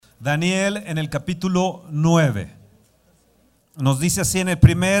Daniel en el capítulo 9. Nos dice así: en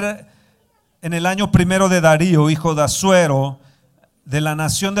el año primero de Darío, hijo de Asuero, de la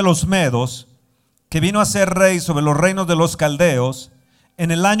nación de los Medos, que vino a ser rey sobre los reinos de los caldeos, en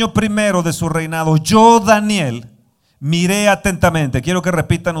el año primero de su reinado, yo, Daniel, miré atentamente. Quiero que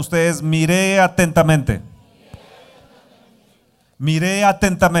repitan ustedes: miré atentamente. Miré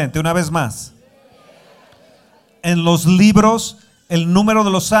atentamente, una vez más. En los libros, el número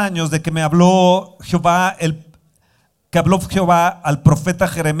de los años de que me habló Jehová, que habló Jehová al profeta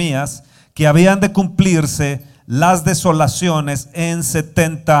Jeremías, que habían de cumplirse las desolaciones en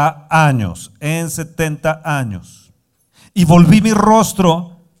 70 años. En 70 años. Y volví mi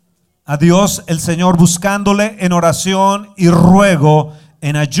rostro a Dios el Señor, buscándole en oración y ruego,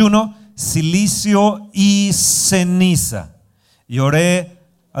 en ayuno, cilicio y ceniza. Y oré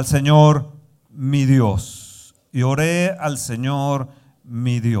al Señor mi Dios. Y oré al Señor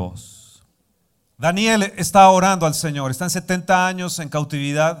mi Dios. Daniel está orando al Señor. Están 70 años en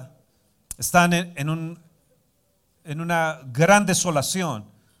cautividad. Están en una gran desolación.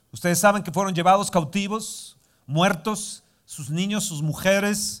 Ustedes saben que fueron llevados cautivos, muertos, sus niños, sus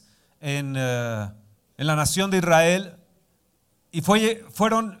mujeres en la nación de Israel. Y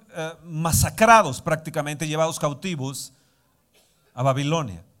fueron masacrados prácticamente, llevados cautivos a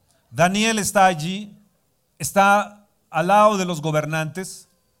Babilonia. Daniel está allí, está al lado de los gobernantes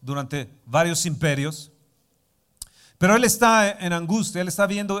durante varios imperios, pero él está en angustia, él está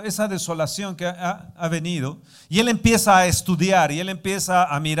viendo esa desolación que ha venido, y él empieza a estudiar y él empieza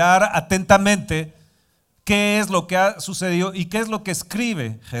a mirar atentamente qué es lo que ha sucedido y qué es lo que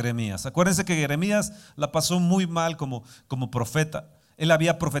escribe Jeremías. Acuérdense que Jeremías la pasó muy mal como profeta. Él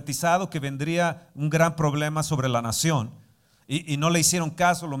había profetizado que vendría un gran problema sobre la nación. Y no le hicieron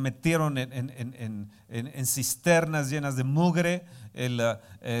caso, lo metieron en cisternas llenas de mugre,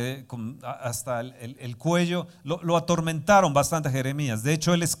 hasta el cuello. Lo atormentaron bastante a Jeremías. De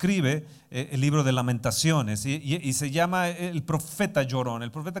hecho, él escribe el libro de Lamentaciones y se llama el profeta llorón,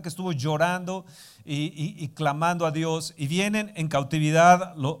 el profeta que estuvo llorando y clamando a Dios. Y vienen en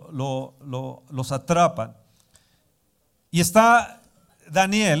cautividad, los atrapan. Y está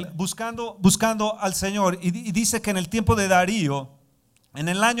Daniel buscando al Señor, y dice que en el tiempo de Darío, en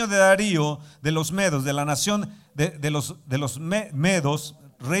el año de Darío de los Medos, de la nación de los Medos,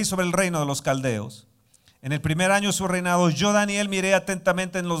 rey sobre el reino de los caldeos, en el primer año de su reinado, yo, Daniel, miré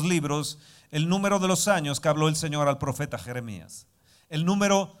atentamente en los libros el número de los años que habló el Señor al profeta Jeremías. El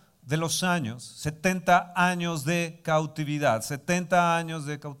número de los años, 70 años de cautividad, 70 años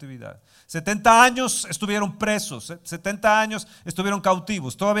de cautividad. 70 años estuvieron presos, 70 años estuvieron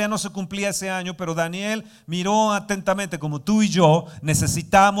cautivos. Todavía no se cumplía ese año, pero Daniel miró atentamente, como tú y yo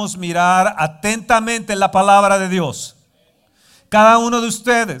necesitamos mirar atentamente la palabra de Dios. Cada uno de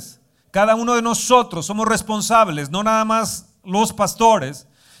ustedes, cada uno de nosotros somos responsables, no nada más los pastores,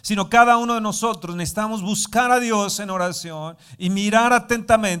 sino cada uno de nosotros necesitamos buscar a Dios en oración y mirar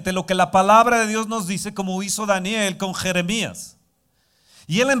atentamente lo que la palabra de Dios nos dice, como hizo Daniel con Jeremías.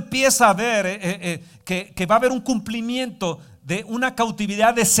 Y él empieza a ver que va a haber un cumplimiento de una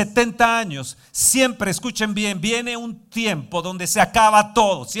cautividad de 70 años. Siempre, escuchen bien, viene un tiempo donde se acaba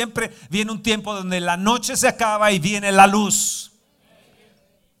todo. Siempre viene un tiempo donde la noche se acaba y viene la luz.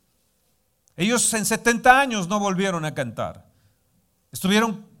 Ellos en 70 años no volvieron a cantar.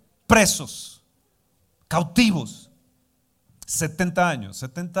 Estuvieron presos, cautivos. 70 años.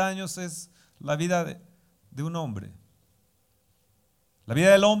 70 años es la vida de un hombre. La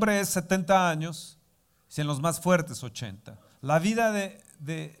vida del hombre es 70 años, si en los más fuertes 80. La vida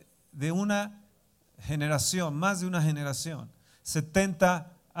de una generación, más de una generación, 70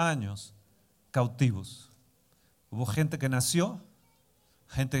 años cautivos. Hubo gente que nació,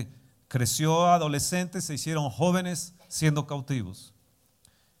 gente creció, adolescentes, se hicieron jóvenes siendo cautivos.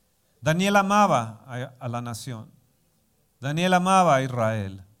 Daniel amaba a la nación. Daniel amaba a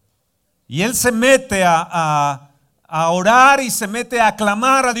Israel. Y él se mete a orar y se mete a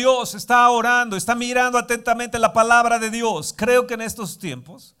clamar a Dios. Está orando, está mirando atentamente la palabra de Dios. Creo que en estos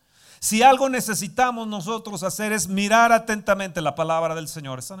tiempos, si algo necesitamos nosotros hacer, es mirar atentamente la palabra del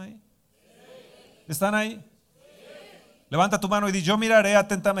Señor. ¿Están ahí? ¿Están ahí? Levanta tu mano y di: yo miraré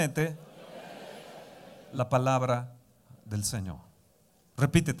atentamente la palabra del Señor.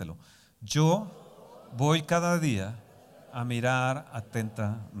 Repítetelo: yo voy cada día a mirar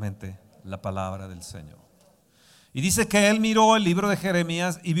atentamente la palabra del Señor. Y dice que él miró el libro de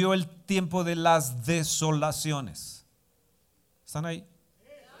Jeremías y vio el tiempo de las desolaciones. ¿Están ahí?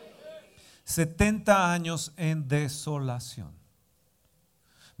 70 años en desolación.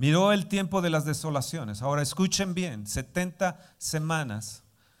 Miró el tiempo de las desolaciones. Ahora escuchen bien: 70 semanas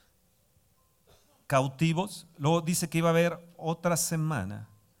cautivos. Luego dice que iba a haber otra semana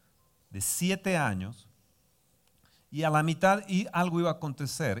de 7 años. Y a la mitad algo iba a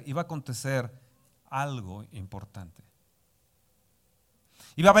acontecer. Iba a acontecer algo importante.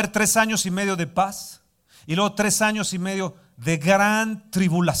 Iba a haber 3 años y medio de paz. Y luego 3 años y medio de gran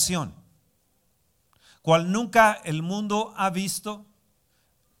tribulación, cual nunca el mundo ha visto,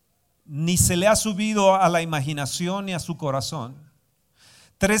 ni se le ha subido a la imaginación ni a su corazón.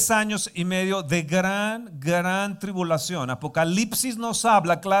 3 años y medio de gran tribulación. Apocalipsis nos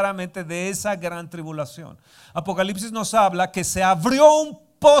habla claramente de esa gran tribulación. Apocalipsis nos habla que se abrió un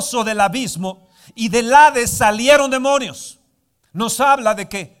pozo del abismo y del Hades salieron demonios. Nos habla de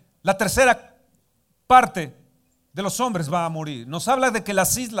que la tercera parte de los hombres va a morir. Nos habla de que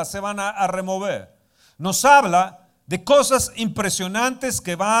las islas se van a remover. Nos habla de cosas impresionantes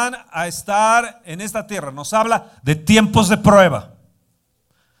que van a estar en esta tierra. Nos habla de tiempos de prueba,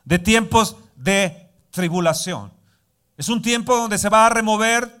 de tiempos de tribulación. Es un tiempo donde se va a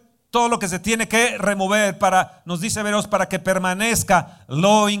remover todo lo que se tiene que remover para, nos dice Hebreos, para que permanezca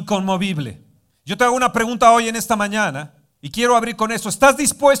lo inconmovible. Yo te hago una pregunta hoy en esta mañana y quiero abrir con esto. ¿Estás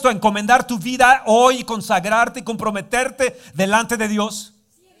dispuesto a encomendar tu vida hoy y consagrarte y comprometerte delante de Dios?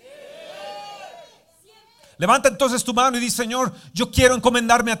 Levanta entonces tu mano y di: Señor, yo quiero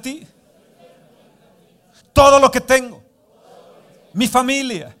encomendarme a ti. Todo lo que tengo, mi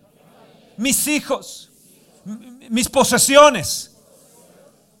familia, mis hijos, mis posesiones,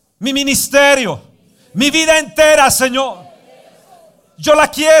 mi ministerio, mi vida entera, Señor. Yo la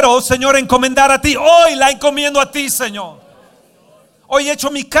quiero, Señor, encomendar a ti. Hoy la encomiendo a ti, Señor. Hoy echo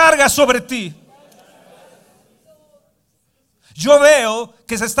mi carga sobre ti. Yo veo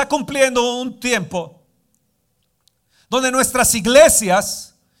que se está cumpliendo un tiempo donde nuestras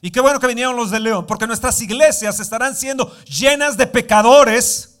iglesias, y qué bueno que vinieron los de León, porque nuestras iglesias estarán siendo llenas de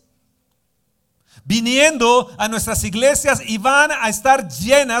pecadores, viniendo a nuestras iglesias, y van a estar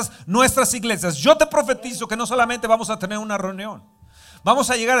llenas nuestras iglesias. Yo te profetizo que no solamente vamos a tener una reunión, vamos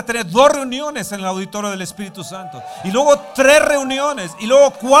a llegar a tener 2 reuniones en el auditorio del Espíritu Santo, y luego 3 reuniones, y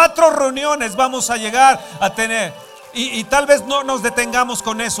luego 4 reuniones vamos a llegar a tener. Y tal vez no nos detengamos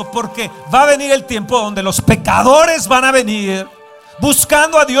con eso, porque va a venir el tiempo donde los pecadores van a venir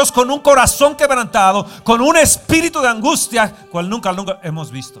buscando a Dios con un corazón quebrantado, con un espíritu de angustia cual nunca hemos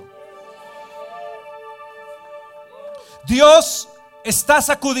visto. Dios está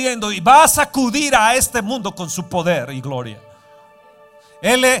sacudiendo y va a sacudir a este mundo con su poder y gloria.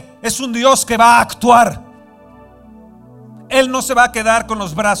 Él es un Dios que va a actuar. Él no se va a quedar con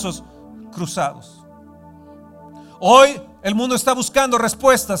los brazos cruzados. Hoy el mundo está buscando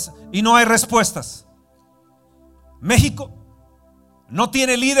respuestas y no hay respuestas. México no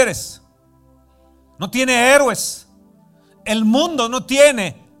tiene líderes, no tiene héroes. El mundo no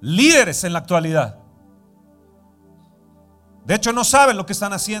tiene líderes en la actualidad. De hecho, no saben lo que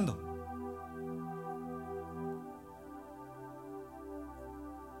están haciendo.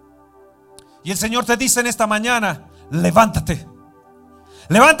 Y el Señor te dice en esta mañana: levántate,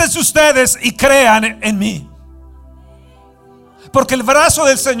 levántense ustedes y crean en mí. Porque el brazo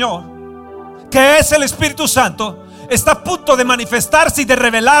del Señor, que es el Espíritu Santo, está a punto de manifestarse y de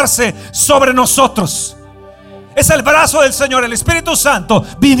revelarse sobre nosotros. Es el brazo del Señor, el Espíritu Santo,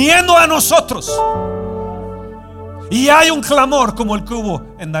 viniendo a nosotros. Y hay un clamor como el que hubo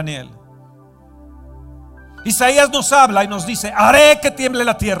en Daniel. Isaías nos habla y nos dice: haré que tiemble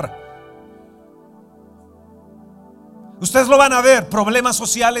la tierra. Ustedes lo van a ver, problemas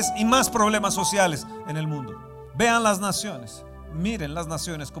sociales y más problemas sociales en el mundo. Vean las naciones. Miren las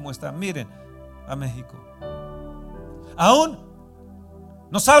naciones como están. Miren a México. Aún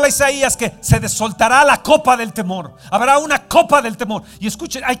nos habla Isaías que se soltará la copa del temor. Habrá una copa del temor. Y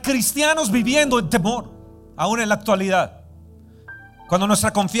escuchen, hay cristianos viviendo en temor aún en la actualidad, cuando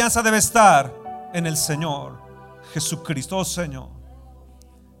nuestra confianza debe estar en el Señor Jesucristo. Oh Señor,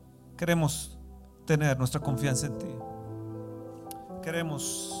 queremos tener nuestra confianza en ti.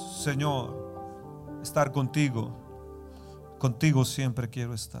 Queremos, Señor, estar contigo. Contigo siempre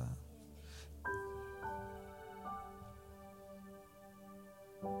quiero estar.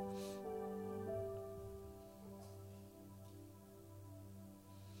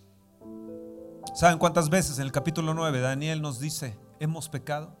 ¿Saben cuántas veces en el capítulo 9 Daniel nos dice: hemos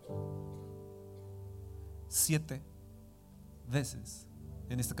pecado? 7 veces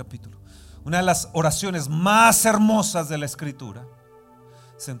en este capítulo. Una de las oraciones más hermosas de la Escritura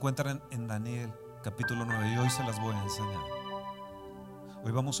se encuentran en Daniel capítulo 9, y hoy se las voy a enseñar.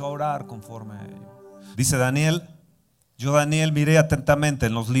 Hoy vamos a orar conforme a ello. Dice Daniel: Yo, Daniel, miré atentamente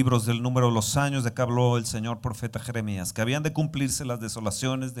en los libros del número de los años de que habló el Señor profeta Jeremías, que habían de cumplirse las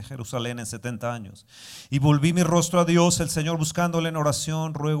desolaciones de Jerusalén en 70 años. Y volví mi rostro a Dios, el Señor, buscándole en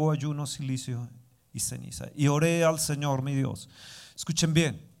oración, ruego, ayuno, cilicio y ceniza. Y oré al Señor, mi Dios. Escuchen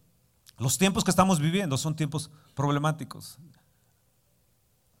bien, los tiempos que estamos viviendo son tiempos problemáticos.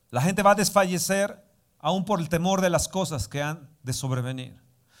 La gente va a desfallecer aún por el temor de las cosas que han de sobrevenir.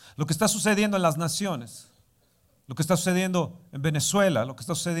 Lo que está sucediendo en las naciones, lo que está sucediendo en Venezuela, lo que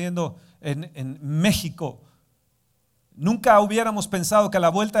está sucediendo en México. Nunca hubiéramos pensado que a la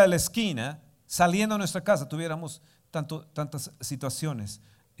vuelta de la esquina, saliendo de nuestra casa, tuviéramos tantas situaciones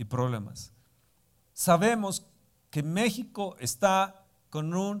y problemas. Sabemos que México está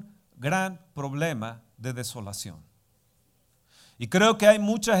con un gran problema de desolación. Y creo que hay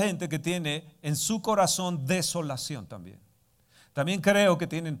mucha gente que tiene en su corazón desolación también. También creo que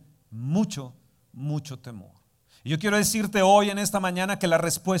tienen mucho temor. Y yo quiero decirte hoy en esta mañana que la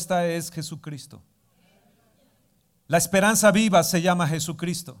respuesta es Jesucristo. La esperanza viva se llama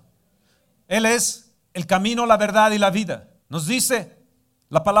Jesucristo. Él es el camino, la verdad y la vida. Nos dice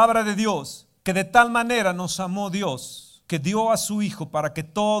la palabra de Dios que de tal manera nos amó Dios que dio a su Hijo para que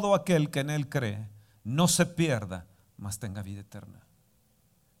todo aquel que en Él cree no se pierda, mas tenga vida eterna.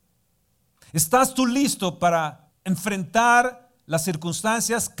 ¿Estás tú listo para enfrentar las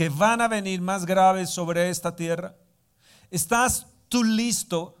circunstancias que van a venir más graves sobre esta tierra? ¿Estás tú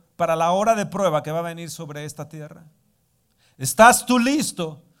listo para la hora de prueba que va a venir sobre esta tierra? ¿Estás tú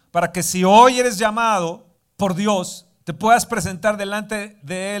listo para que si hoy eres llamado por Dios, te puedas presentar delante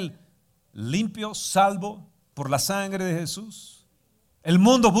de Él limpio, salvo por la sangre de Jesús? El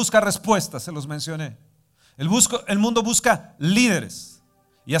mundo busca respuestas, se los mencioné. El mundo busca líderes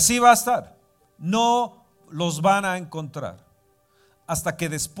y así va a estar. No los van a encontrar hasta que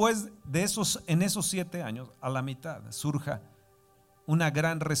después de en esos 7 años, a la mitad, surja una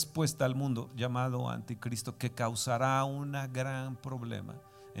gran respuesta al mundo llamado anticristo que causará un gran problema.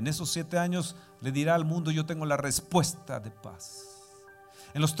 En esos 7 años le dirá al mundo: yo tengo la respuesta de paz.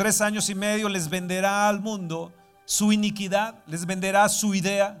 En los 3 años y medio les venderá al mundo su iniquidad, les venderá su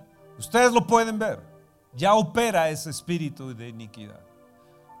idea. Ustedes lo pueden ver, ya opera ese espíritu de iniquidad.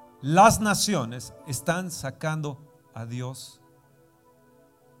 Las naciones están sacando a Dios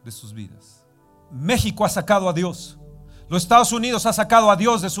de sus vidas. México ha sacado a Dios. Los Estados Unidos ha sacado a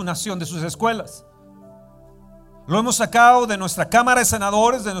Dios de su nación, de sus escuelas. Lo hemos sacado de nuestra Cámara de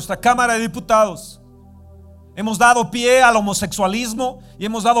Senadores, de nuestra Cámara de Diputados. Hemos dado pie al homosexualismo y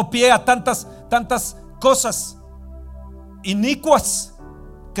hemos dado pie a tantas cosas inicuas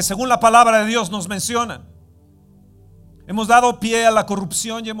que según la palabra de Dios nos mencionan. Hemos dado pie a la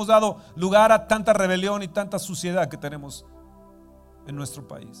corrupción y hemos dado lugar a tanta rebelión y tanta suciedad que tenemos en nuestro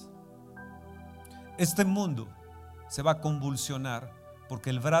país. Este mundo se va a convulsionar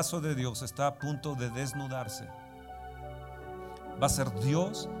porque el brazo de Dios está a punto de desnudarse. Va a ser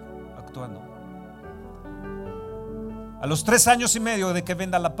Dios actuando. A los 3 años y medio de que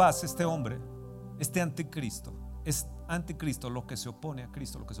venda la paz, este hombre, este anticristo, es anticristo, lo que se opone a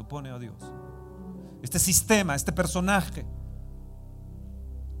Cristo, lo que se opone a Dios. Este sistema, este personaje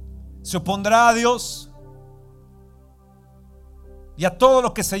se opondrá a Dios y a todo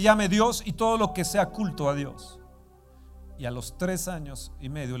lo que se llame Dios y todo lo que sea culto a Dios. Y a los 3 años y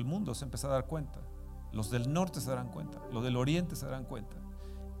medio el mundo se empezó a dar cuenta. Los del norte se darán cuenta, los del oriente se darán cuenta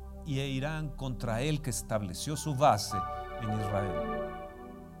y irán contra él que estableció su base en Israel.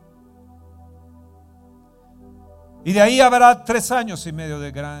 Y de ahí habrá 3 años y medio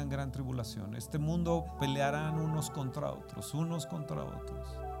de gran tribulación. Este mundo pelearán unos contra otros.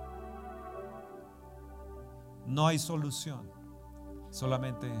 No hay solución,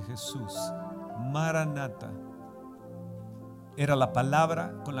 solamente en Jesús. Maranata era la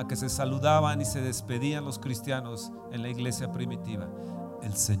palabra con la que se saludaban y se despedían los cristianos en la iglesia primitiva.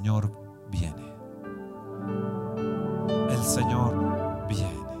 El Señor viene. El Señor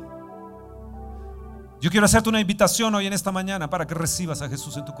viene. Yo quiero hacerte una invitación hoy en esta mañana para que recibas a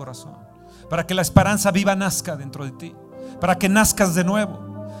Jesús en tu corazón, para que la esperanza viva nazca dentro de ti, para que nazcas de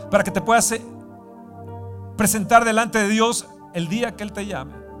nuevo, para que te puedas presentar delante de Dios el día que Él te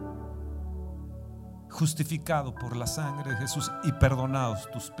llame, justificado por la sangre de Jesús y perdonados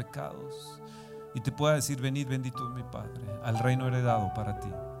tus pecados, y te pueda decir: venid bendito de mi Padre al reino heredado para ti.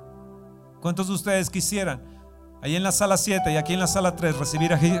 ¿Cuántos de ustedes quisieran ahí en la sala 7 y aquí en la sala 3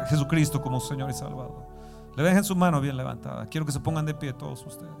 recibir a Jesucristo como Señor y Salvador? Le dejen su mano bien levantada. Quiero que se pongan de pie todos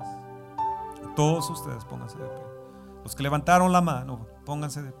ustedes. Todos ustedes pónganse de pie. Los que levantaron la mano,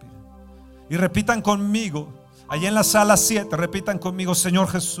 pónganse de pie. Y repitan conmigo, allá en la sala 7, repitan conmigo: Señor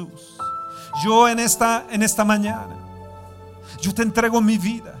Jesús, yo en esta mañana Yo te entrego mi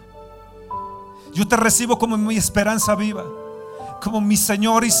vida. Yo te recibo como mi esperanza viva, como mi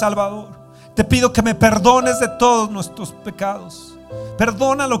Señor y Salvador. Te pido que me perdones de todos nuestros pecados.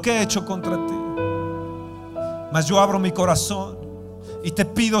 Perdona lo que he hecho contra ti. Mas yo abro mi corazón y te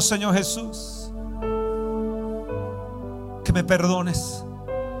pido, Señor Jesús, que me perdones,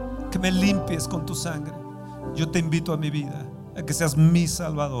 que me limpies con tu sangre. Yo te invito a mi vida, a que seas mi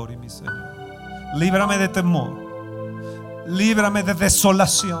Salvador y mi Señor. Líbrame de temor, líbrame de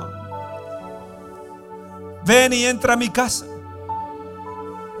desolación. Ven y entra a mi casa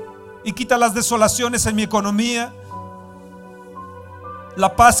y quita las desolaciones en mi economía,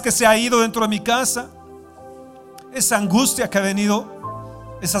 la paz que se ha ido dentro de mi casa, esa angustia que ha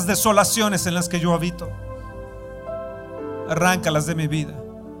venido, esas desolaciones en las que yo habito. Arráncalas de mi vida.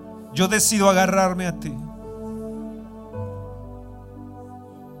 Yo decido agarrarme a ti.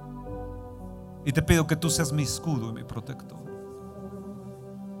 Y te pido que tú seas mi escudo y mi protector.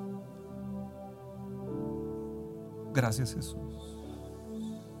 Gracias, Jesús.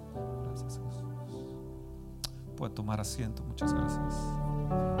 Gracias, Jesús. Puede tomar asiento. Muchas gracias.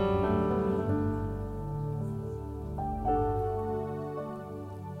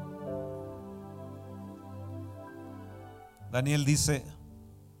 Daniel dice: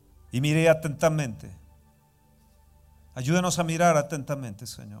 y miré atentamente. Ayúdanos a mirar atentamente,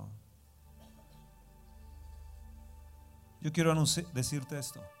 Señor. Yo quiero decirte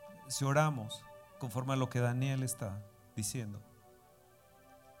esto. Si oramos conforme a lo que Daniel está diciendo,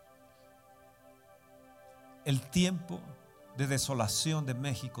 el tiempo de desolación de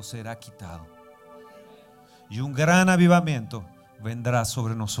México será quitado y un gran avivamiento vendrá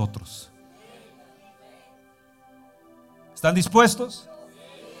sobre nosotros. ¿Están dispuestos?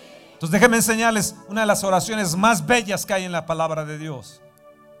 Entonces déjenme enseñarles una de las oraciones más bellas que hay en la palabra de Dios.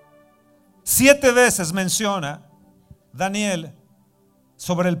 7 veces menciona Daniel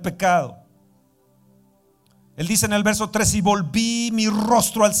sobre el pecado. Él dice en el verso 3: y volví mi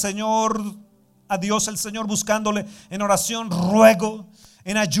rostro al Señor, a Dios el Señor, buscándole en oración, ruego,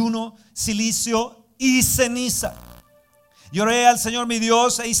 en ayuno, cilicio y ceniza. Y oré al Señor mi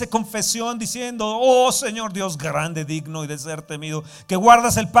Dios e hice confesión diciendo: oh Señor Dios grande, digno y de ser temido, que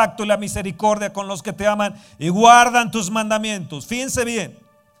guardas el pacto y la misericordia con los que te aman y guardan tus mandamientos. Fíjense bien,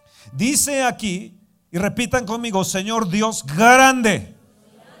 dice aquí, y repitan conmigo: Señor Dios grande,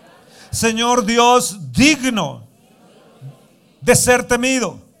 Señor Dios digno de ser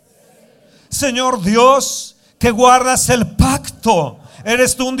temido, Señor Dios que guardas el pacto.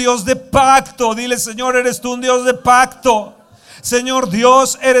 Eres tú un Dios de pacto. Dile: Señor, eres tú un Dios de pacto. Señor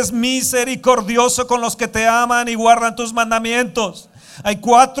Dios, eres misericordioso con los que te aman y guardan tus mandamientos. Hay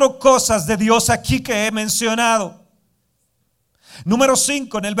 4 cosas de Dios aquí que he mencionado. Número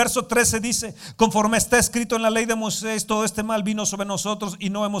 5, en el verso 13 dice: conforme está escrito en la ley de Moisés, todo este mal vino sobre nosotros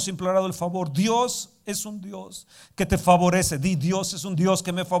y no hemos implorado el favor. Dios es un Dios que te favorece. Di: Dios es un Dios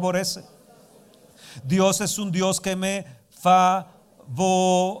que me favorece. Dios es un Dios que me favorece.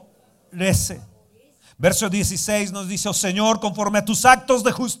 Verso 16 nos dice: oh Señor, conforme a tus actos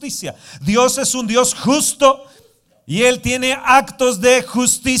de justicia. Dios es un Dios justo y Él tiene actos de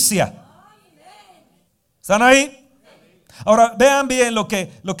justicia. ¿Están ahí? Ahora vean bien lo que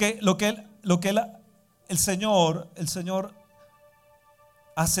el Señor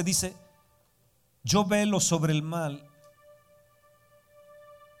hace. Dice: yo velo sobre el mal.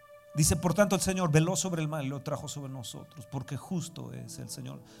 Dice: por tanto el Señor veló sobre el mal y lo trajo sobre nosotros, porque justo es el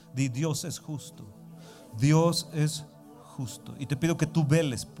Señor. Dios es justo. Dios es justo. Y te pido que tú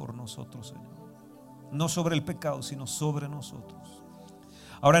veles por nosotros, Señor. No sobre el pecado, sino sobre nosotros.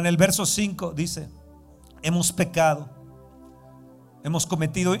 Ahora en el verso 5 dice: hemos pecado, hemos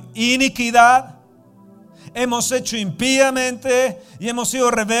cometido iniquidad, hemos hecho impíamente y hemos sido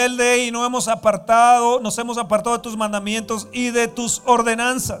rebeldes y nos hemos apartado de tus mandamientos y de tus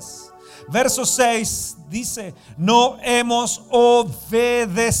ordenanzas. Verso 6 dice: no hemos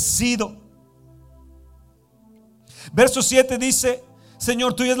obedecido. Verso 7 dice: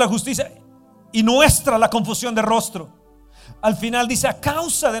 Señor, tuya es la justicia y nuestra la confusión de rostro. Al final dice: a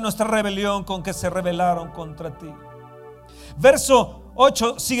causa de nuestra rebelión con que se rebelaron contra ti. Verso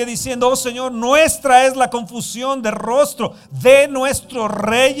 8 sigue diciendo: oh Señor, nuestra es la confusión de rostro de nuestros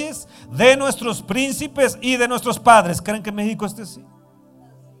reyes, de nuestros príncipes y de nuestros padres. ¿Creen que en México esté así?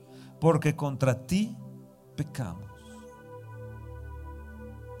 Porque contra ti pecamos.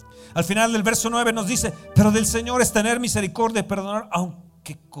 Al final del verso 9 nos dice: pero del Señor es tener misericordia y perdonar,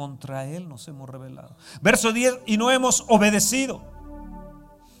 aunque contra Él nos hemos rebelado. Verso 10: y no hemos obedecido.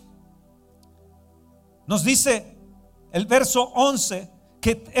 Nos dice el verso 11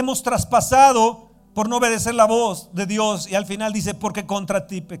 que hemos traspasado por no obedecer la voz de Dios. Y al final dice, porque contra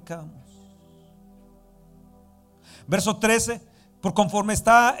ti pecamos. Verso 13, por conforme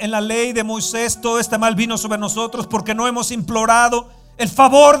está en la ley de Moisés, todo este mal vino sobre nosotros, porque no hemos implorado el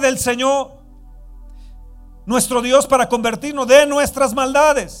favor del Señor nuestro Dios para convertirnos de nuestras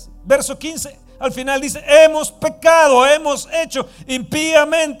maldades. Verso 15, al final dice, hemos pecado, hemos hecho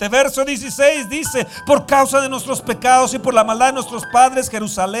impíamente. Verso 16 dice, por causa de nuestros pecados y por la maldad de nuestros padres,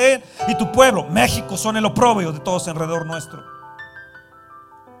 Jerusalén y tu pueblo, México, son el oprobio de todos alrededor nuestro.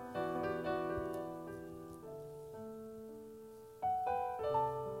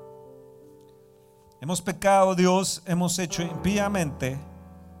 Hemos pecado, Dios, hemos hecho impíamente,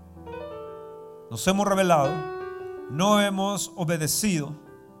 nos hemos rebelado, no hemos obedecido,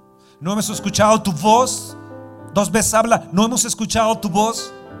 no hemos escuchado tu voz. 2 veces habla, no hemos escuchado tu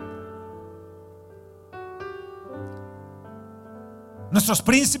voz. Nuestros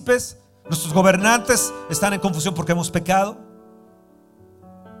príncipes, nuestros gobernantes están en confusión porque hemos pecado.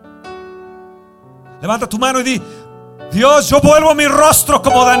 Levanta tu mano y di, Dios, yo vuelvo mi rostro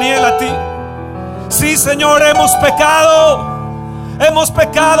como Daniel a ti. Sí, Señor, hemos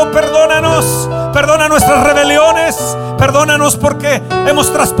pecado, perdónanos, perdona nuestras rebeliones, perdónanos porque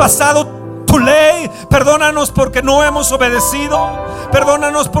hemos traspasado tu ley, perdónanos porque no hemos obedecido,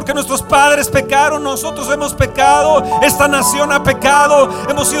 perdónanos porque nuestros padres pecaron, nosotros hemos pecado, esta nación ha pecado,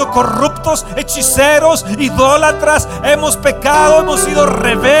 hemos sido corruptos, hechiceros, idólatras, hemos pecado, hemos sido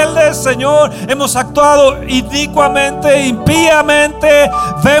rebeldes, Señor, hemos actuado inicuamente, impíamente.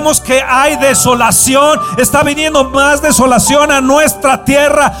 Vemos que hay desolación, está viniendo más desolación a nuestra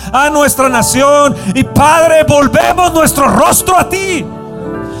tierra, a nuestra nación. Y Padre, volvemos nuestro rostro a ti.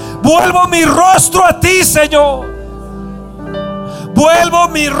 Vuelvo mi rostro a ti, Señor. Vuelvo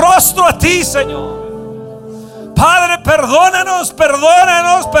mi rostro a ti, Señor. Padre, perdónanos,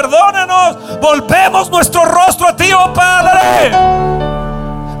 perdónanos, perdónanos. Volvemos nuestro rostro a ti, oh Padre.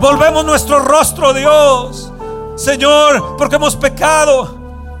 Volvemos nuestro rostro, Dios, Señor, porque hemos pecado.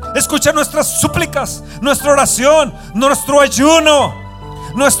 Escucha nuestras súplicas, nuestra oración, nuestro ayuno,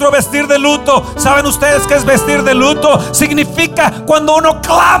 nuestro vestir de luto. ¿Saben ustedes qué es vestir de luto? Significa cuando uno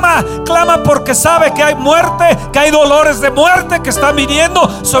clama porque sabe que hay muerte, que hay dolores de muerte que están viniendo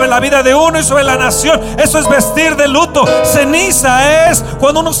sobre la vida de uno y sobre la nación. Eso es vestir de luto. Ceniza es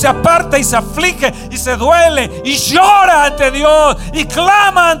cuando uno se aparta y se aflige y se duele y llora ante Dios y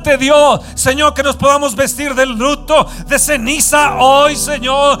clama ante Dios. Señor, que nos podamos vestir de luto, de ceniza hoy,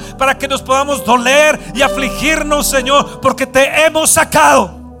 Señor, para que nos podamos doler y afligirnos, Señor, porque te hemos sacado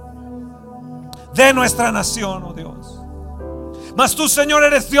de nuestra nación, oh Dios. Mas tú, Señor,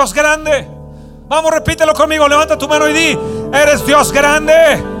 eres Dios grande. Vamos, repítelo conmigo, levanta tu mano y di, eres Dios grande,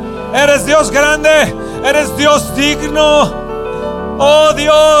 eres Dios grande, eres Dios digno. Oh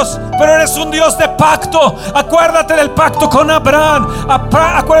Dios, pero eres un Dios de pacto. Acuérdate del pacto con Abraham,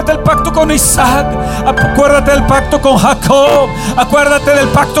 acuérdate del pacto con Isaac, acuérdate del pacto con Jacob, acuérdate del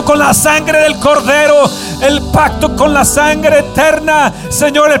pacto con la sangre del Cordero, el pacto con la sangre eterna,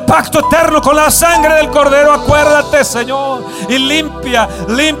 Señor, el pacto eterno con la sangre del Cordero. Acuérdate, Señor, y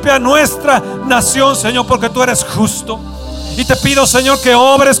limpia nuestra nación, Señor, porque tú eres justo. Y te pido, Señor, que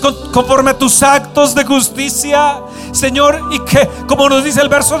obres conforme a tus actos de justicia, Señor, y que, como nos dice el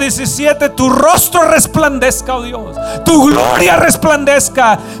verso 17, tu rostro resplandezca, oh Dios, tu gloria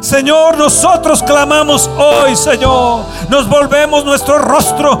resplandezca. Señor, nosotros clamamos hoy, Señor, nos volvemos nuestro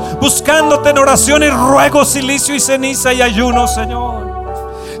rostro buscándote en oración y ruego, silicio y ceniza y ayuno, Señor.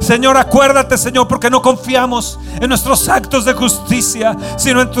 Señor, acuérdate, Señor, porque no confiamos en nuestros actos de justicia,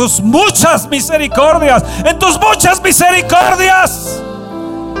 sino en tus muchas misericordias, en tus muchas misericordias.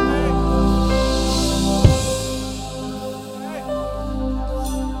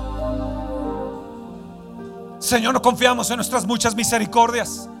 Señor, no confiamos en nuestras muchas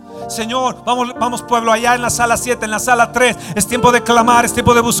misericordias. Señor, vamos pueblo, allá en la sala 7, en la sala 3. Es tiempo de clamar, es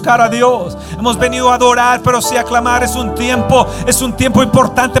tiempo de buscar a Dios. Hemos venido a adorar, pero sí a clamar. Es un tiempo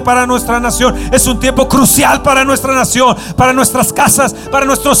importante para nuestra nación. Es un tiempo crucial para nuestra nación, para nuestras casas, para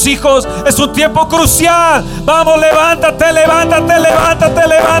nuestros hijos. Es un tiempo crucial. Vamos, levántate, levántate, levántate,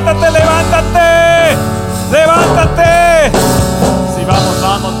 levántate, levántate, levántate. Sí,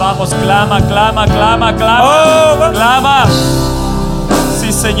 vamos, clama, clama, clama, clama, Oh, clama.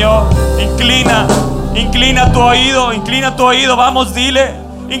 Sí, Señor, inclina tu oído, vamos, dile,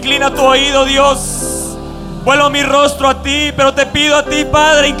 inclina tu oído, Dios. Vuelvo mi rostro a ti, pero te pido a ti,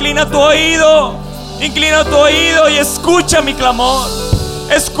 Padre, inclina tu oído y escucha mi clamor,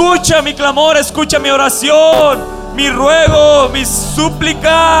 escucha mi oración, mi ruego, mi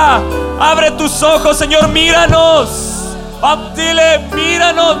súplica. Abre tus ojos, Señor, míranos. Dile,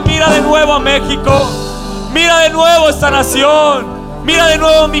 míranos, mira de nuevo a México. Mira de nuevo esta nación. Mira de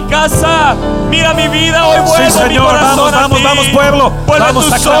nuevo mi casa. Mira mi vida. Hoy vuelvo Sí, Señor, mi corazón vamos, pueblo. Vuelve Vamos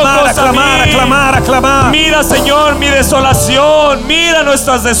tus a clamar, ojos a clamar, a mí. a clamar, a clamar. Mira, Señor, mi desolación. Mira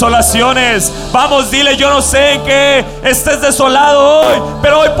nuestras desolaciones. Vamos, dile, yo no sé en qué estés desolado hoy,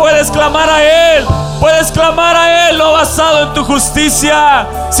 pero hoy puedes clamar a Él. Puedes clamar a Él, no basado en tu justicia,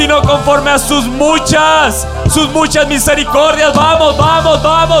 sino conforme a sus muchas misericordias. Vamos, vamos,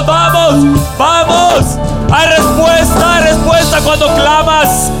 vamos, vamos, vamos. Hay respuesta cuando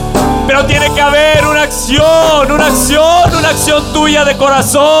clamas. Pero tiene que haber una acción tuya de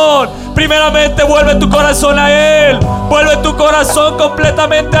corazón. Primeramente vuelve tu corazón a Él. Vuelve tu corazón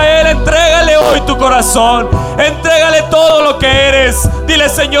completamente a Él. Entrégale hoy tu corazón. Entrégale todo lo que eres. Dile,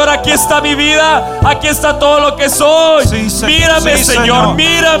 Señor, aquí está mi vida. Aquí está todo lo que soy. Sí, Mírame, sí, Señor.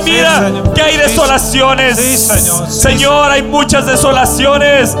 Mira, Sí, Señor. que hay desolaciones. Sí, Señor. Sí, Señor, hay muchas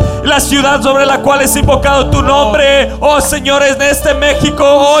desolaciones. La ciudad sobre la cual es invocado tu nombre, oh Señor, en este México,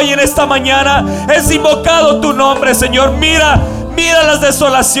 hoy en esta mañana es invocado tu nombre, Señor. Mira las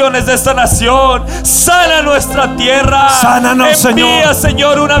desolaciones de esta nación. Sana nuestra tierra. Sánanos, Envía,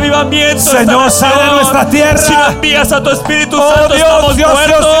 Señor, un avivamiento. Señor, sana nuestra tierra. Si no envías a tu Espíritu Oh, Santo, Dios, estamos Dios,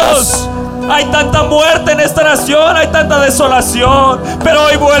 muertos. Dios. Hay tanta muerte en esta nación, hay tanta desolación. Pero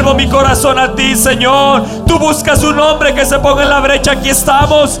hoy vuelvo mi corazón a ti, Señor. Tú buscas un hombre que se ponga en la brecha. Aquí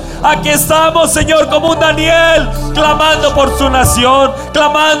estamos, Señor, como un Daniel, clamando por su nación,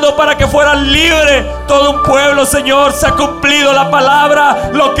 clamando para que fuera libre todo un pueblo, Señor. Se ha cumplido la palabra.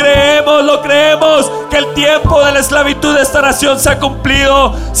 Lo creemos, que el tiempo de la esclavitud de esta nación se ha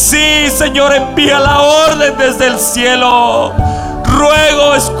cumplido. Sí, Señor, envía la orden desde el cielo.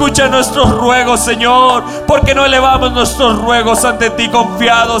 Ruego, escucha nuestros ruegos, Señor, porque no elevamos nuestros ruegos ante ti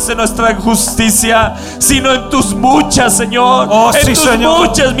confiados en nuestra justicia, sino en tus muchas, Señor, Oh, en sí, tus Señor.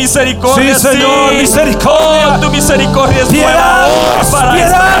 muchas misericordias. Sí, Señor, misericordia. Oh, tu misericordia es Piedad, buena para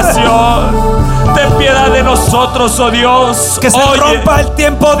piedad. esta nación. Ten piedad de nosotros, oh Dios. Que se rompa el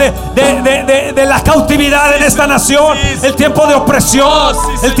tiempo de la cautividad en esta nación. sí. El tiempo de opresión. Oh, sí,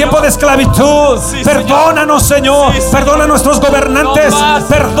 el Señor. tiempo de esclavitud. Sí, Perdónanos, Señor. Sí, Señor. Perdona a nuestros gobernantes. No más,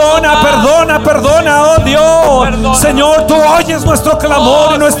 Perdona, no más. perdona, perdona, oh Dios. Perdona. Señor, tú oyes nuestro clamor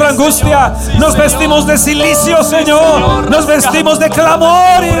Oh, y nuestra sí, angustia. Señor. Sí, Nos Señor. vestimos de silicio, Señor. Señor. Nos vestimos de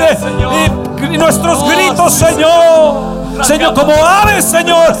clamor y nuestros Oh, gritos, sí, Señor. Señor, como aves,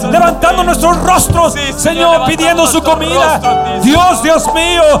 Señor, levantando nuestros rostros, Sí, Señor, pidiendo su comida. Dios, Dios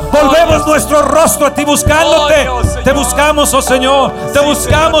mío, volvemos nuestro rostro a ti buscándote. Oh, Dios, Señor. Te buscamos, oh Señor. Te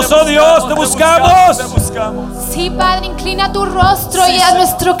buscamos, oh Dios, te buscamos. Sí, Padre, inclina tu rostro y a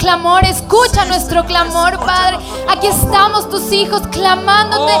nuestro clamor. Escucha nuestro clamor, Padre. Aquí estamos tus hijos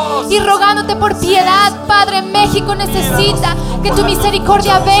clamándote y rogándote por piedad, Padre. México necesita que tu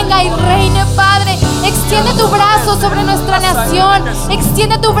misericordia venga y reine, Padre. Extiende tu brazo sobre nuestra nación.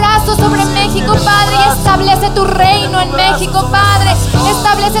 Extiende tu brazo sobre México, Padre, y establece tu reino en México, Padre.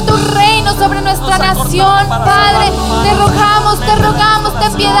 Establece tu reino sobre nuestra nación, Padre. Te rogamos,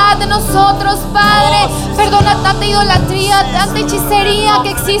 ten piedad de nosotros, Padre. Perdona tanta idolatría, tanta hechicería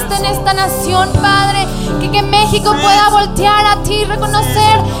que existe en esta nación, Padre. Que México pueda voltear a ti y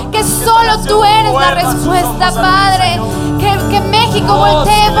reconocer que solo tú eres la respuesta, Padre. Que México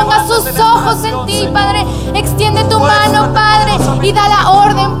voltee, ponga sus ojos en ti, Padre. Extiende tu mano, Padre, y da la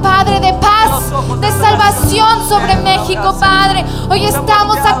orden, Padre, de paz, de salvación sobre México, Padre. Hoy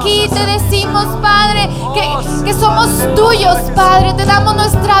estamos aquí y te decimos, Padre, que somos tuyos, Padre. Te damos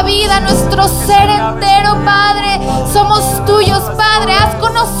nuestra vida, nuestro ser entero, Padre. Somos tuyos, Padre. Haz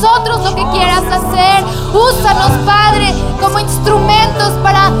con nosotros lo que quieras hacer. Úsanos, Padre, como instrumentos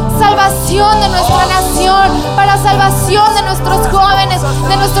para salvación de nuestra nación, para salvación de nuestros jóvenes,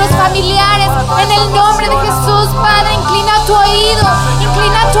 de nuestros familiares. En el nombre de Jesús, Padre, inclina tu oído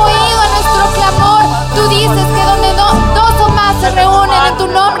a nuestro clamor. Tú dices que donde dos o más se reúnen en tu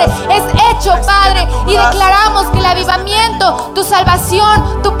nombre es hecho, Padre, y declaramos que el avivamiento, tu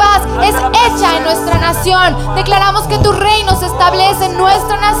salvación, tu paz es hecha en nuestra nación. Declaramos que tu reino se establece en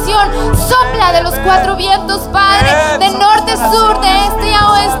nuestra nación. Sopla de los cuatro vientos, Padre, de norte, sur, de este y a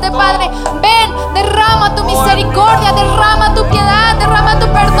oeste, Padre. Ven, derrama tu misericordia, derrama tu piedad, derrama tu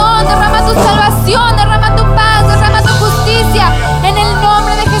perdón, derrama tu salvación, derrama tu paz, derrama tu justicia. En el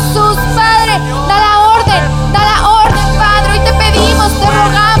nombre de Jesús, Padre, da la orden, Padre. Hoy te pedimos, te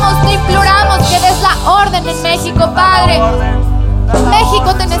rogamos, te imploramos que des la orden en México, Padre.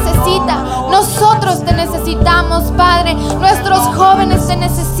 México te necesita, nosotros te necesitamos, Padre. Nuestros jóvenes te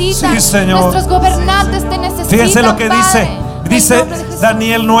necesitan, Sí, Señor. nuestros gobernantes te necesitan. Fíjense lo que Padre. dice En nombre de Jesús.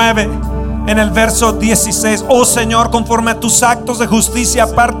 Daniel 9. en el verso 16. Oh Señor, conforme a tus actos de justicia,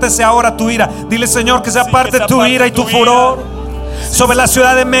 apártese ahora tu ira. Dile, Señor, que se aparte tu ira y tu furor sobre la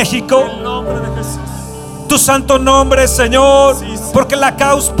Ciudad de México. Tu santo nombre, Señor, porque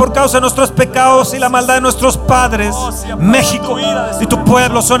por causa de nuestros pecados y la maldad de nuestros padres, México y tu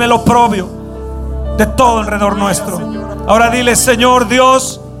pueblo son el oprobio de todo alrededor nuestro. Ahora dile, Señor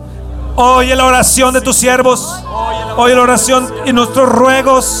Dios, oye la oración de tus siervos, oye la oración y nuestros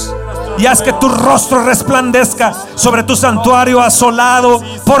ruegos, y haz que tu rostro resplandezca sobre tu santuario asolado,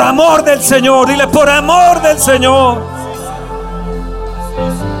 por amor del Señor. Dile, por amor del Señor.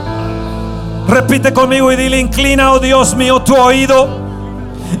 Repite conmigo y dile, inclina, oh Dios mío, tu oído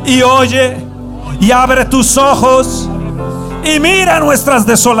y oye, y abre tus ojos y mira nuestras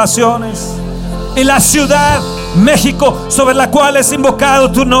desolaciones y la ciudad México sobre la cual es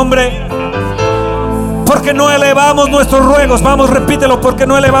invocado tu nombre. Porque no elevamos nuestros ruegos, vamos, repítelo, porque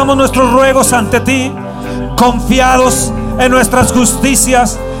no elevamos nuestros ruegos ante ti, confiados en nuestras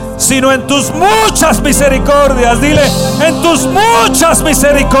justicias, sino en tus muchas misericordias. Dile, en tus muchas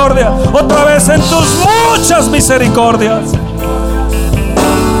misericordias. Otra vez, en tus muchas misericordias.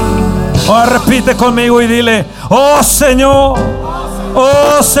 Ahora repite conmigo y dile, oh Señor,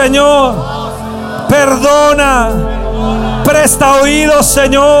 perdona, presta oídos,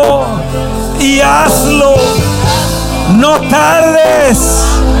 Señor, y hazlo. No tardes,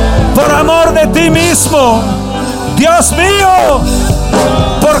 por amor de ti mismo, Dios mío,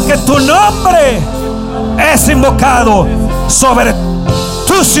 porque tu nombre es invocado sobre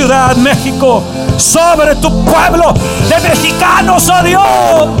tu ciudad, México, sobre tu pueblo de mexicanos, oh Dios.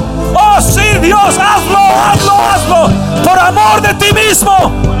 Oh sí, Dios, hazlo, por amor de ti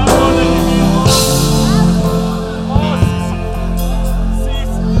mismo.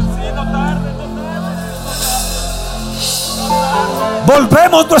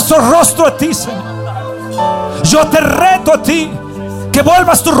 Volvemos nuestro rostro a ti, Señor. Yo te reto a ti que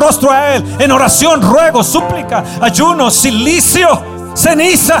vuelvas tu rostro a Él en oración, ruego, súplica, ayuno, silicio,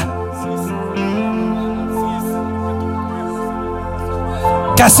 ceniza.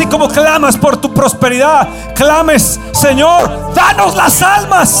 Que así como clamas por tu prosperidad, clames, Señor, danos las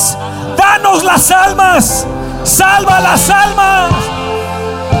almas, salva las almas,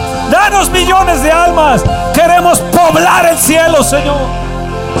 danos millones de almas. Queremos poblar el cielo, Señor.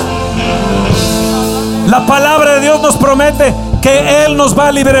 La palabra de Dios nos promete que Él nos va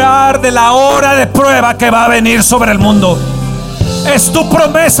a liberar de la hora de prueba que va a venir sobre el mundo. Es tu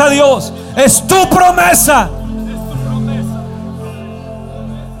promesa, Dios, es tu promesa.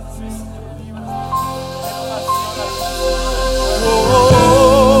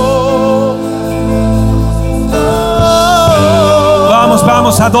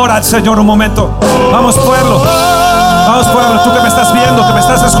 Vamos, adora al Señor un momento. Vamos, pueblo, tú que me estás viendo, que me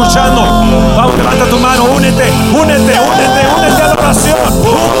estás escuchando. Vamos, levanta tu mano, únete a la oración.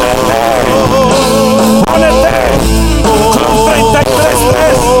 Únete. Club 33,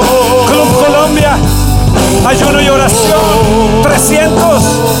 Club Colombia, ayuno y oración, 300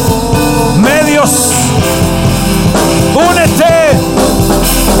 medios. Únete.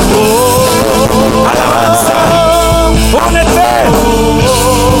 Alabanza. Únete.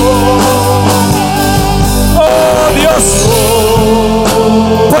 Oh Dios,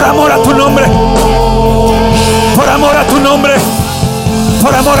 por amor a tu nombre, por amor a tu nombre,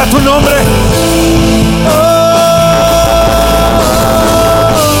 por amor a tu nombre.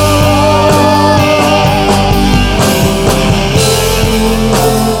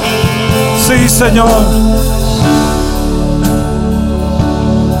 Sí, Señor.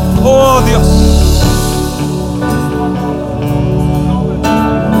 Oh Dios.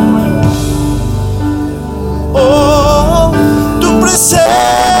 Oh, tu presencia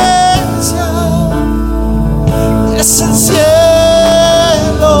es el cielo.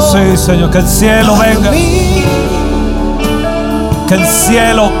 Sí, Señor, que el cielo venga, que el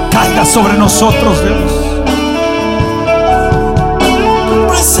cielo caiga sobre nosotros, Dios. Tu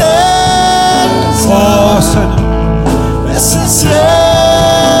presencia, oh Señor, es el cielo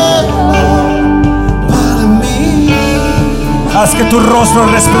para mí. haz que tu rostro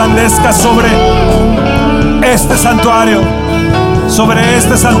resplandezca sobre este santuario, sobre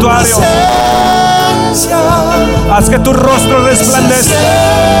este santuario. Haz que tu rostro resplandezca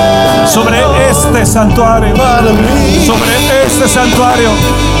sobre este santuario, sobre este santuario.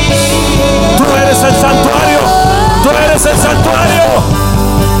 Tú eres el santuario, tú eres el santuario.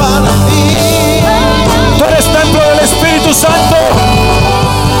 Tú eres templo del Espíritu Santo.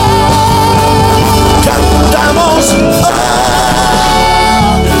 Cantamos, oh,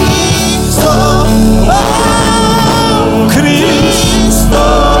 Cristo, oh, Cristo.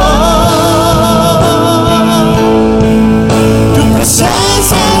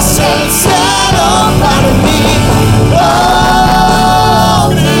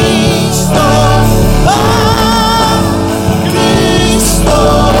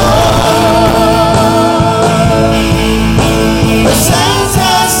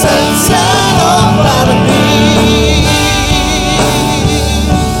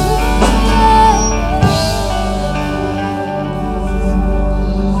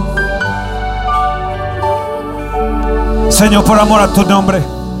 Señor, por amor a tu nombre.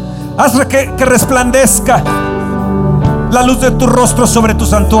 Haz que resplandezca la luz de tu rostro sobre tu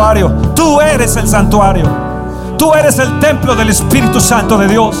santuario. Tú eres el santuario. Tú eres el templo del Espíritu Santo de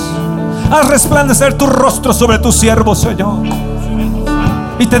Dios. Haz resplandecer tu rostro sobre tu siervo, Señor,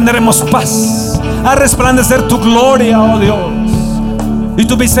 y tendremos paz. Haz resplandecer tu gloria, oh Dios, y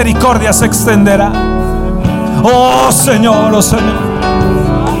tu misericordia se extenderá. Oh Señor, oh Señor.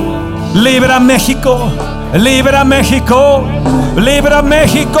 Libra México. Libra México. Libra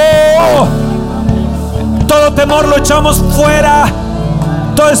México. Todo temor lo echamos fuera.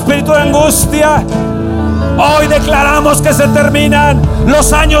 Todo espíritu de angustia. Hoy declaramos que se terminan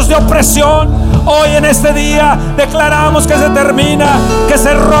los años de opresión. Hoy en este día declaramos que se termina, que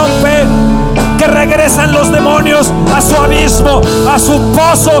se rompe, que regresan los demonios a su abismo, a su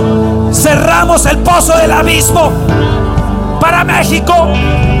pozo. Cerramos el pozo del abismo para México.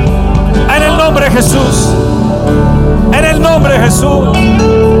 En el nombre de Jesús. En el nombre de Jesús.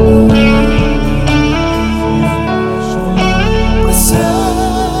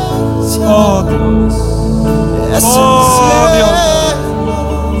 Oh Dios. Oh Dios.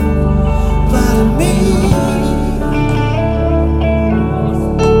 Para mí.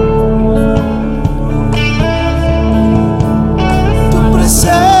 Tu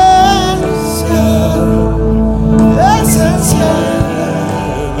presencia es el cielo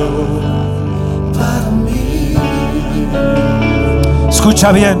para mí.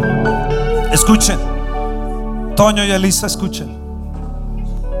 Escucha bien. Escuchen. Toño y Elisa, escuchen.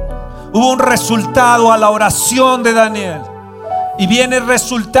 Hubo un resultado a la oración de Daniel, y viene el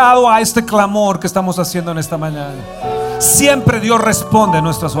resultado a este clamor que estamos haciendo en esta mañana. Siempre Dios responde a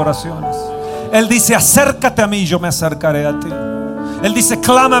nuestras oraciones. Él dice: acércate a mí y yo me acercaré a ti. Él dice: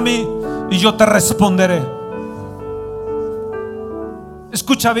 clama a mí y yo te responderé.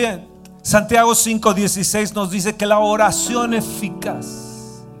 Escucha bien. Santiago 5:16 nos dice que la oración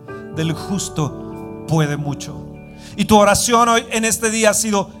eficaz del justo puede mucho. Y tu oración hoy en este día ha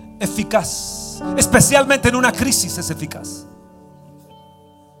sido eficaz, especialmente en una crisis es eficaz.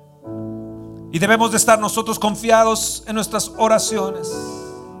 Y debemos de estar nosotros confiados en nuestras oraciones.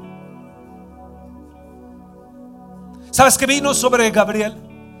 ¿Sabes qué vino sobre Gabriel?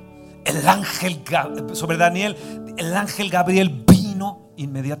 El ángel sobre Daniel. El ángel Gabriel vino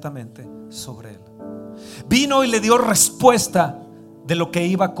inmediatamente sobre él. Vino y le dio respuesta de lo que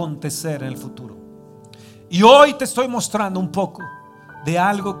iba a acontecer en el futuro. Y hoy te estoy mostrando un poco de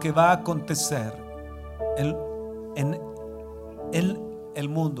algo que va a acontecer en el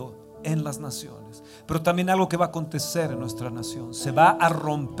mundo, en las naciones, pero también algo que va a acontecer en nuestra nación. Se va a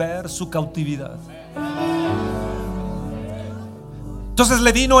romper su cautividad. Entonces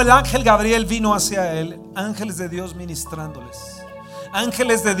le vino el ángel Gabriel, vino hacia él, ángeles de Dios ministrándoles,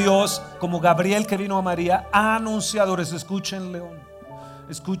 ángeles de Dios como Gabriel que vino a María, anunciadores. Escuchen León,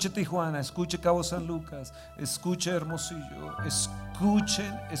 escuche Tijuana, escuche Cabo San Lucas, escuche Hermosillo,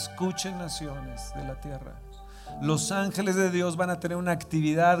 escuchen naciones de la tierra. Los ángeles de Dios van a tener una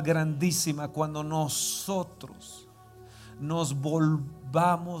actividad grandísima cuando nosotros nos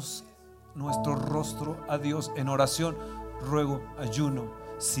volvamos nuestro rostro a Dios en oración, ruego, ayuno,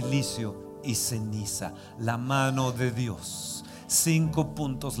 silicio y ceniza. La mano de Dios. 5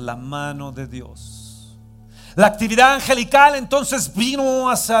 puntos, la mano de Dios. La actividad angelical entonces vino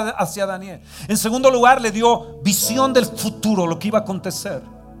hacia Daniel. En segundo lugar, le dio visión del futuro, lo que iba a acontecer.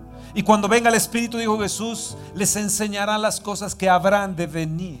 Y cuando venga el Espíritu, dijo Jesús, les enseñará las cosas que habrán de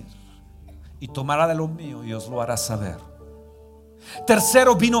venir, y tomará de lo mío y os lo hará saber.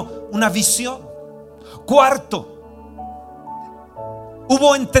 Tercero, vino una visión. Cuarto,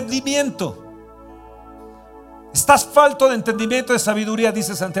 hubo entendimiento. Estás falto de entendimiento, de sabiduría,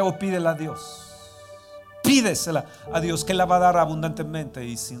 dice Santiago, pídela a Dios. Pídesela a Dios, que la va a dar abundantemente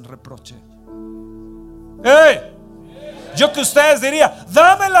y sin reproche. ¡Hey! Yo que ustedes diría,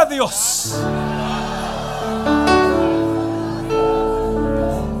 dámela a Dios.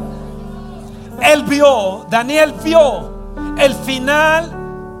 Daniel vio el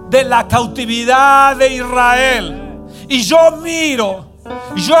final de la cautividad de Israel. Y yo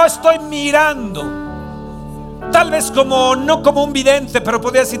estoy mirando, tal vez no como un vidente, pero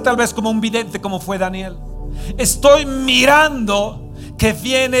podría decir tal vez como un vidente, como fue Daniel. Estoy mirando que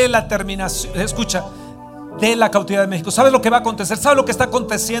viene la terminación, escucha, de la cautividad de México. ¿Sabes lo que va a acontecer? ¿Sabes lo que está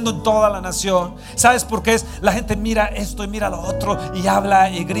aconteciendo en toda la nación? ¿Sabes por qué? La gente mira esto y mira lo otro y habla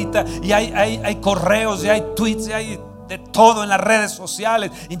y grita, y hay correos y hay tweets y hay de todo en las redes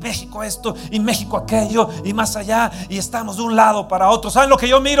sociales, y México esto y México aquello y más allá, y estamos de un lado para otro. ¿Saben lo que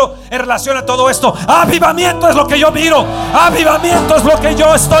yo miro en relación a todo esto? Avivamiento es lo que yo miro. Avivamiento es lo que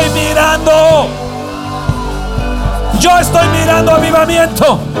yo estoy mirando.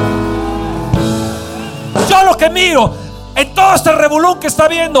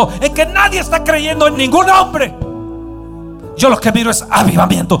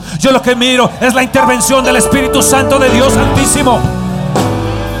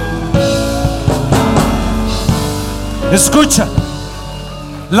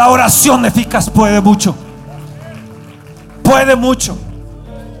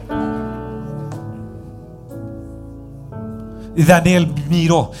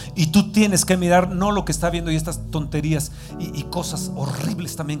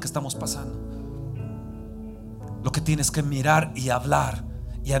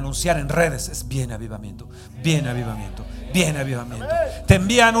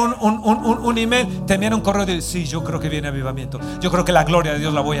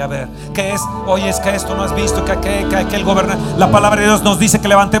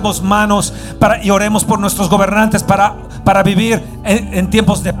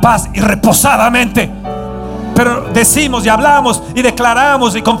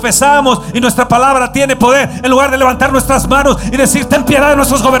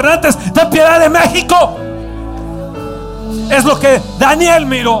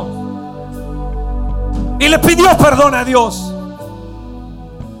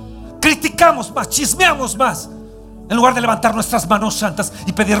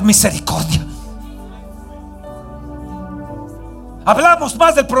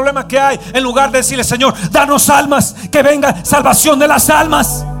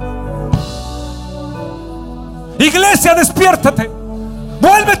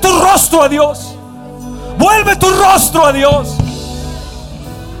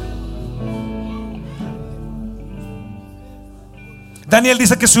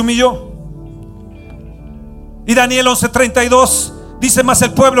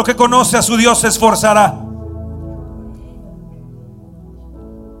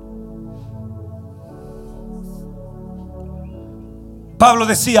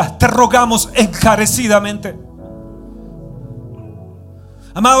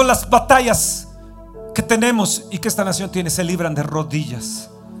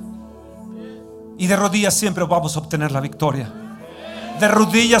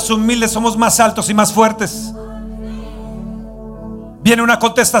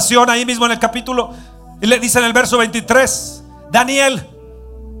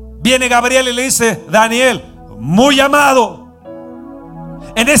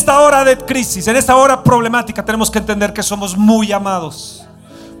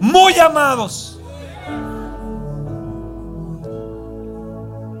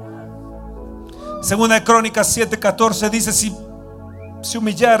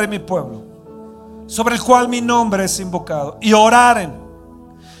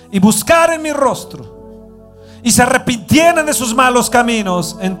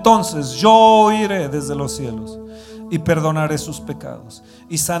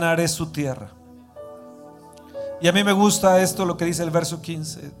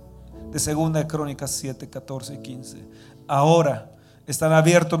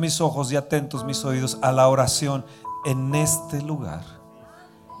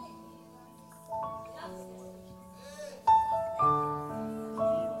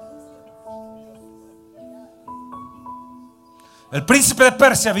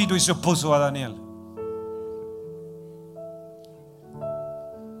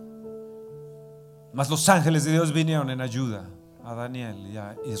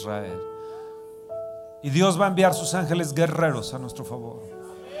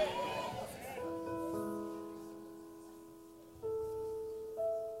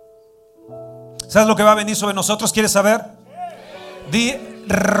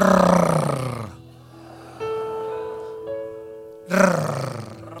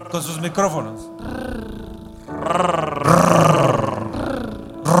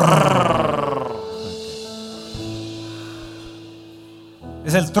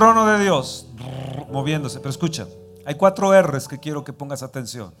 Es el trono de Dios moviéndose. Pero escucha, hay 4 R's que quiero que pongas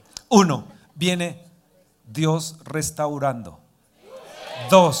atención. 1, viene Dios restaurando.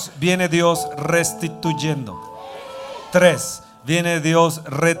 2, viene Dios restituyendo. 3, viene Dios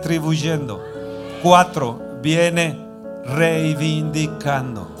retribuyendo. 4, viene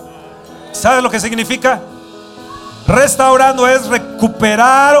reivindicando. ¿Sabes lo que significa? Restaurando es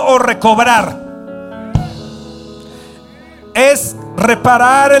recuperar o recobrar. Es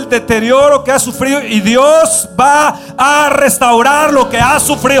reparar el deterioro que has sufrido, y Dios va a restaurar lo que has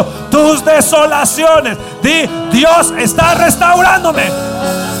sufrido, tus desolaciones. Di: Dios está restaurándome,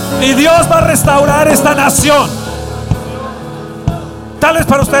 y Dios va a restaurar esta nación. Tal es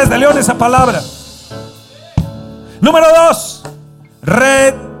para ustedes de León esa palabra. Número 2,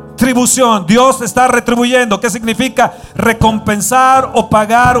 retribución. Dios está retribuyendo. ¿Qué significa? Recompensar o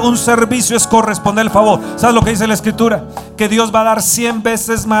pagar un servicio es corresponder el favor. ¿Sabes lo que dice la escritura? Que Dios va a dar 100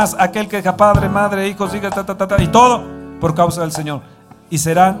 veces más a aquel que deja padre, madre, hijos, hijas, y todo por causa del Señor. Y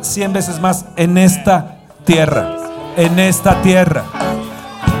serán 100 veces más en esta tierra. En esta tierra.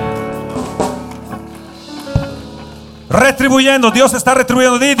 Retribuyendo, Dios está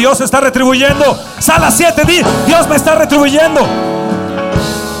retribuyendo. Di, Dios está retribuyendo. Sala 7, di, Dios me está retribuyendo.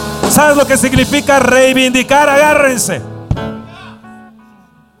 ¿Sabes lo que significa reivindicar? Agárrense.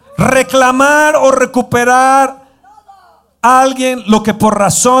 Reclamar o recuperar a alguien lo que por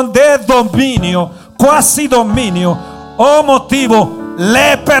razón de dominio, cuasi dominio o motivo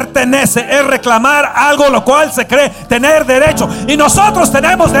le pertenece. Es reclamar algo lo cual se cree tener derecho. Y nosotros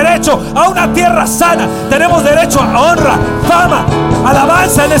tenemos derecho a una tierra sana. Tenemos derecho a honra, fama,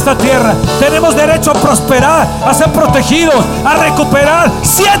 alabanza en esta tierra. Tenemos derecho a prosperar, a ser protegidos, a recuperar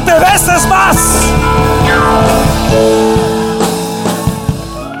 7 veces más.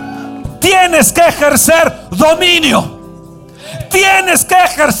 Tienes que ejercer dominio. Tienes que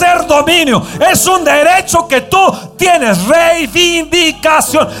ejercer dominio. Es un derecho que tú tienes.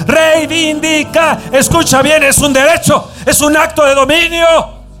 Reivindicación. Reivindica. Escucha bien, es un derecho. Es un acto de dominio.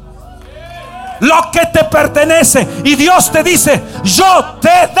 Lo que te pertenece. Y Dios te dice: yo te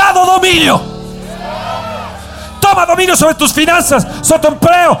he dado dominio. Toma dominio sobre tus finanzas, sobre tu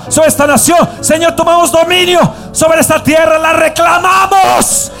empleo, sobre esta nación. Señor, tomamos dominio sobre esta tierra. La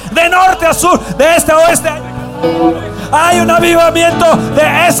reclamamos de norte a sur, de este a oeste. Hay un avivamiento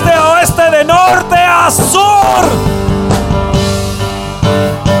de este a oeste, de norte a sur.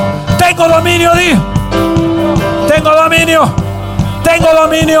 Tengo dominio, di. Tengo dominio. Tengo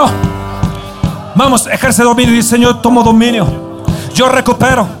dominio. Vamos, ejerce dominio. Dice: Señor, tomo dominio. Yo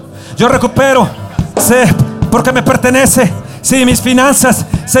recupero. Yo recupero. Sé porque me pertenece. Sí, mis finanzas.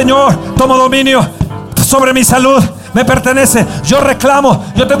 Señor, tomo dominio sobre mi salud. Me pertenece. Yo reclamo.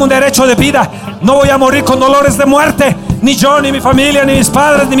 Yo tengo un derecho de vida. No voy a morir con dolores de muerte. Ni yo, ni mi familia, ni mis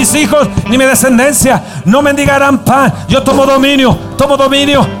padres, ni mis hijos, ni mi descendencia. No mendigarán pan. Yo tomo dominio. Tomo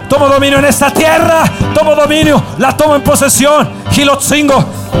dominio. Tomo dominio en esta tierra. Tomo dominio. La tomo en posesión. Gilotzingo,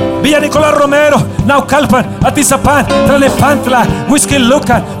 Villa Nicolás Romero, Naucalpan, Atizapán, Tlalnepantla,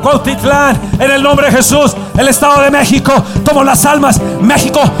 Huixquilucan, Cuautitlán. En el nombre de Jesús. El Estado de México. Tomo las almas.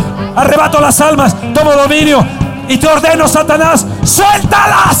 México, arrebato las almas. Tomo dominio. Y te ordeno, Satanás,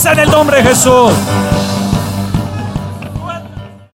 suéltalas en el nombre de Jesús.